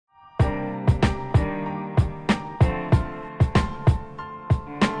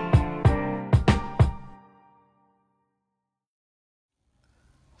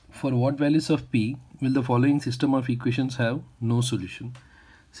for what values of p will the following system of equations have no solution?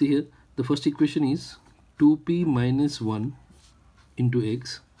 See here, the first equation is 2p minus 1 into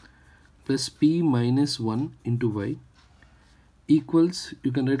x plus p minus 1 into y equals,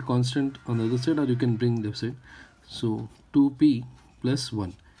 you can write constant on the other side or you can bring left side. So 2p plus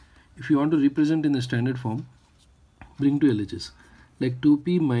 1. If you want to represent in the standard form, bring to LHS, like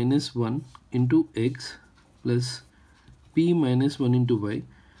 2p minus 1 into x plus p minus 1 into y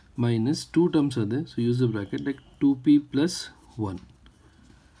minus 2 terms are there, so use the bracket, like 2p plus 1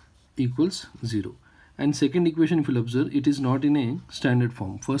 equals 0. And second equation, if you'll observe, it is not in a standard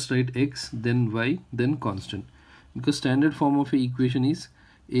form. First write x, then y, then constant, because standard form of a equation is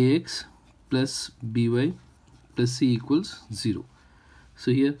ax plus by plus c equals 0.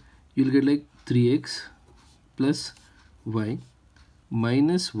 So here you'll get like 3x plus y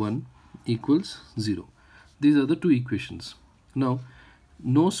minus 1 equals 0. These are the two equations. Now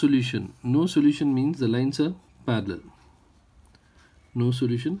no solution. No solution means the lines are parallel. No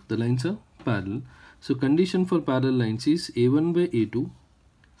solution, the lines are parallel. So condition for parallel lines is a1 by a2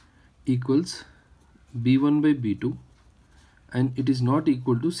 equals b1 by b2, and it is not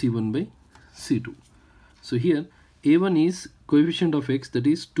equal to c1 by c2. So here a1 is coefficient of x, that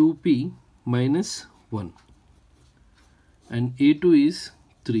is 2p minus 1, and a2 is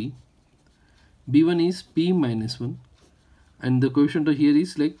 3, b1 is p minus 1, and the coefficient here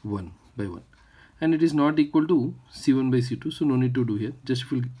is like 1 by 1, and it is not equal to c1 by c2, so no need to do here. Just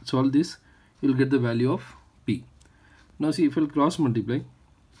if you solve this, you will get the value of p. Now see, if you cross multiply,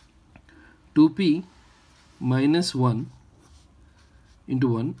 2p minus 1 into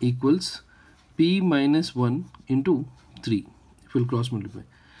 1 equals p minus 1 into 3, if you cross multiply.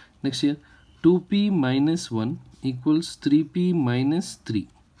 Next here, 2p minus 1 equals 3p minus 3,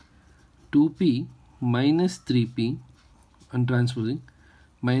 2p minus 3p, and transposing,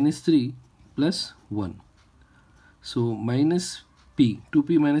 minus 3 plus 1. So minus p,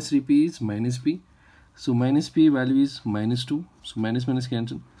 2p minus 3p is minus p. So minus p value is minus 2. So minus minus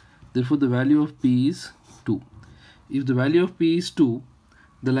cancel. Therefore the value of p is 2. If the value of p is 2,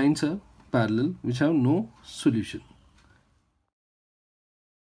 the lines are parallel which have no solution.